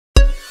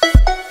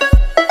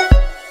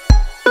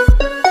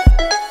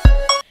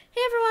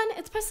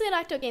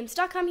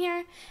actoutgames.com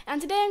here,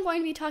 and today I'm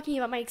going to be talking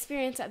about my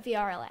experience at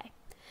VRLA.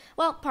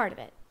 Well, part of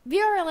it.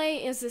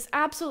 VRLA is this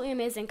absolutely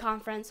amazing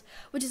conference,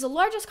 which is the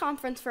largest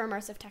conference for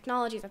immersive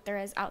technology that there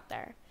is out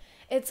there.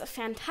 It's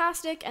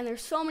fantastic, and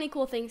there's so many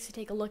cool things to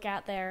take a look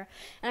at there,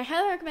 and I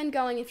highly recommend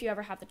going if you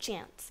ever have the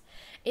chance.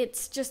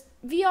 It's just,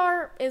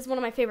 VR is one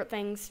of my favorite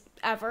things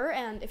ever,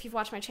 and if you've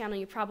watched my channel,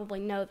 you probably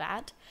know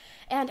that.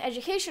 And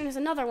education is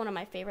another one of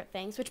my favorite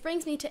things, which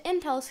brings me to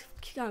Intel's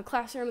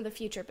Classroom of the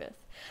Future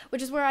booth,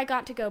 which is where I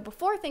got to go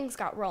before things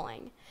got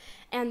rolling.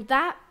 And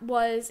that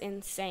was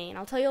insane.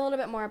 I'll tell you a little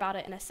bit more about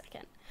it in a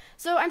second.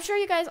 So I'm sure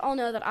you guys all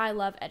know that I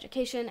love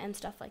education and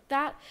stuff like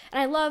that,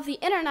 and I love the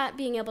internet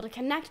being able to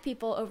connect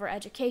people over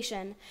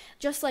education,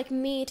 just like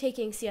me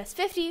taking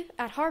CS50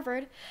 at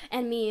Harvard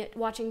and me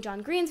watching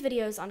John Green's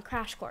videos on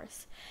Crash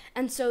Course.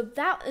 And so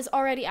that is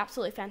already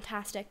absolutely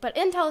fantastic, but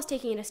Intel is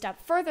taking it a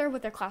step further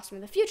with their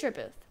Classroom of the Future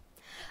booth.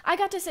 I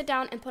got to sit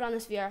down and put on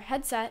this VR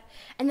headset,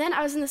 and then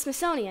I was in the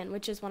Smithsonian,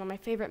 which is one of my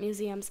favorite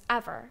museums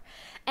ever.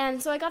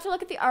 And so I got to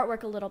look at the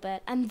artwork a little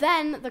bit, and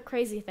then the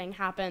crazy thing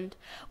happened,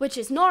 which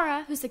is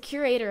Nora, who's the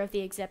curator of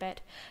the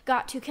exhibit,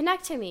 got to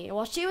connect to me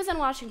while she was in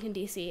Washington,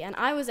 D.C., and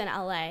I was in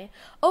L.A.,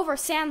 over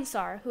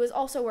Sansar, who is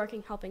also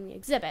working helping the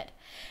exhibit.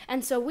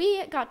 And so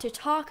we got to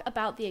talk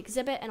about the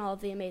exhibit and all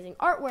of the amazing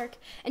artwork,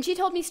 and she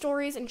told me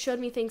stories and showed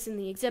me things in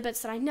the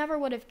exhibits that I never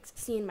would have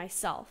seen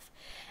myself.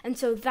 And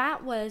so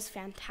that was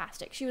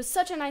fantastic. She was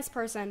such a nice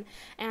person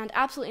and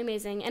absolutely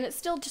amazing, and it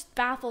still just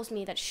baffles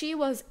me that she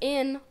was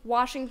in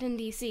Washington,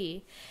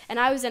 D.C., and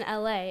I was in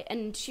L.A.,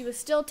 and she was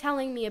still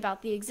telling me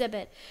about the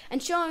exhibit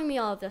and showing me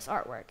all of this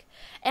artwork.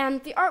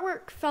 And the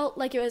artwork felt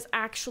like it was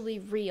actually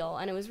real,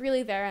 and it was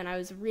really there, and I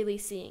was really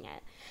seeing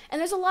it.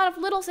 And there's a lot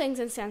of little things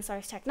in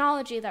Sansar's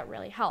technology that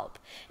really help,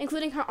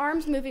 including her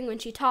arms moving when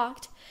she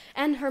talked,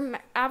 and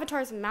her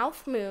avatar's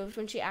mouth moved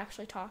when she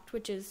actually talked,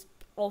 which is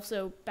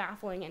also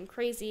baffling and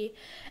crazy,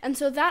 and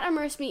so that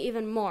immersed me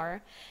even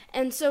more.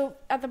 And so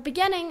at the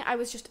beginning I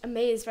was just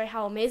amazed by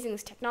how amazing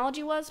this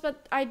technology was,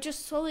 but I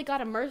just slowly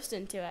got immersed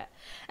into it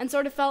and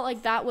sort of felt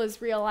like that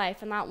was real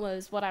life and that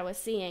was what I was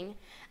seeing,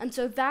 and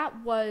so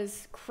that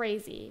was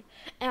crazy.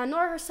 And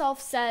Nora herself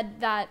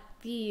said that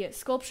the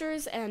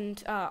sculptures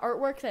and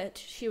artwork that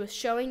she was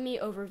showing me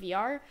over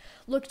VR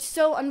looked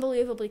so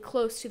unbelievably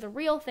close to the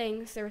real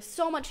things. There was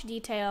so much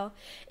detail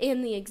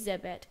in the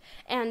exhibit,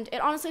 and it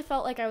honestly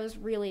felt like I was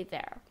really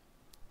there.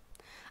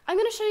 I'm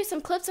going to show you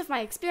some clips of my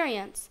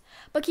experience,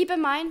 but keep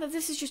in mind that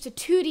this is just a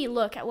 2D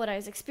look at what I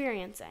was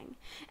experiencing,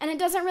 and it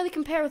doesn't really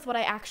compare with what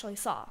I actually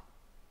saw.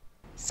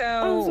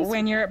 So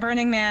when you're at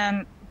Burning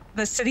Man,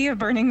 the city of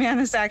Burning Man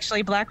is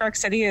actually, Black Rock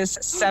City is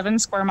 7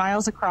 square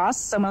miles across,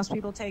 so most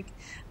people take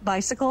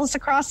bicycles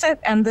across it,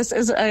 and this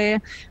is a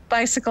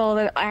bicycle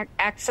that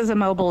acts as a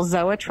mobile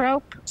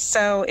zoetrope.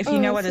 So if you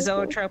know what a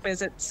zoetrope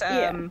is, it's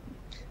the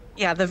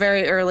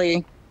very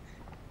early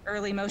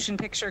motion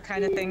picture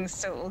kind of thing,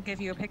 so it will give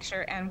you a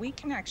picture, and we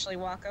can actually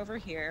walk over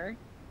here.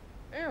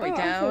 There we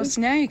go. Awesome.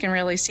 So now you can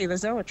really see the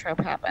zoetrope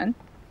happen.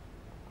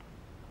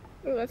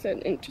 Oh, that's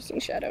an interesting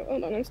shadow.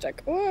 Hold on, I'm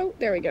stuck. Whoa,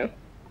 there we go.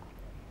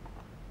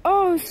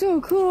 Oh,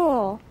 so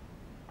cool.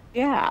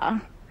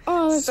 Yeah.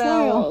 Oh, that's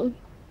wild.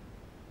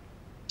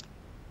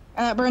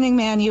 At Burning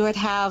Man, you would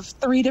have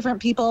 3 different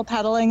people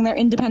pedaling their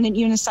independent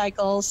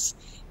unicycles,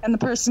 and the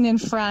person in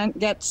front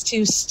gets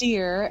to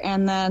steer,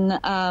 and then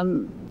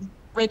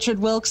Richard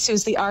Wilkes,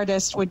 who's the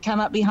artist, would come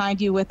up behind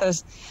you with a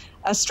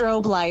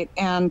strobe light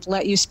and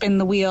let you spin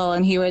the wheel,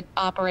 and he would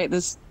operate the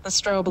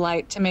strobe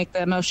light to make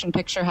the motion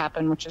picture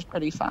happen, which is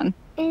pretty fun.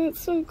 Oh,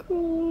 it's so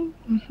cool.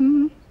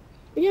 Mm-hmm.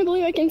 I can't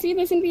believe I can see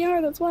this in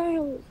VR. That's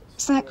wild.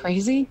 Isn't that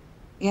crazy?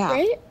 Yeah.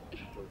 Right?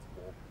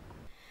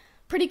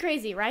 Pretty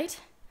crazy, right?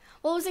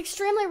 Well, it was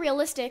extremely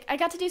realistic. I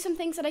got to do some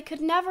things that I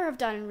could never have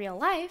done in real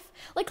life,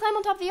 like climb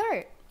on top of the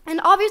art. And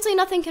obviously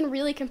nothing can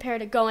really compare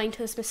to going to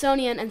the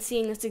Smithsonian and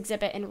seeing this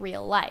exhibit in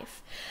real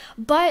life.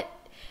 But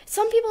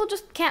some people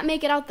just can't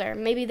make it out there.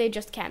 Maybe they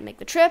just can't make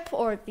the trip,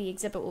 or the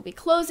exhibit will be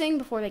closing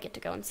before they get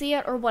to go and see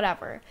it, or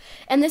whatever.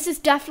 And this is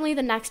definitely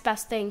the next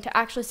best thing to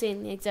actually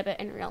seeing the exhibit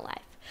in real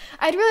life.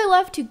 I'd really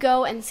love to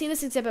go and see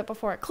this exhibit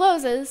before it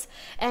closes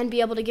and be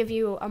able to give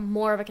you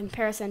more of a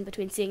comparison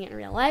between seeing it in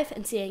real life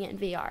and seeing it in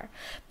VR.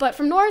 But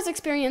from Nora's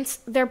experience,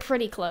 they're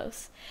pretty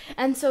close.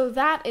 And so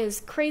that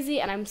is crazy,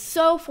 and I'm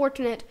so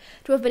fortunate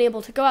to have been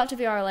able to go out to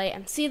VRLA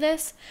and see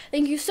this.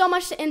 Thank you so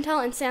much to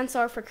Intel and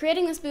Sansar for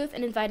creating this booth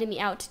and inviting me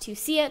out to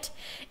see it.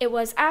 It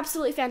was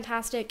absolutely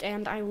fantastic,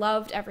 and I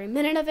loved every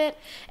minute of it.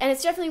 And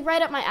it's definitely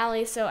right up my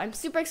alley, so I'm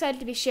super excited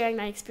to be sharing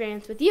my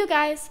experience with you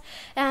guys.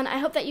 And I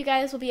hope that you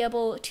guys will be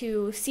able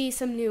to see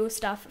some new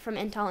stuff from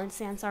Intel and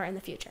Sansar in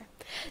the future.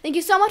 Thank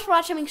you so much for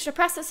watching. Make sure to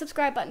press the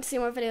subscribe button to see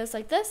more videos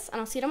like this,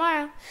 and I'll see you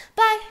tomorrow.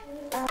 Bye!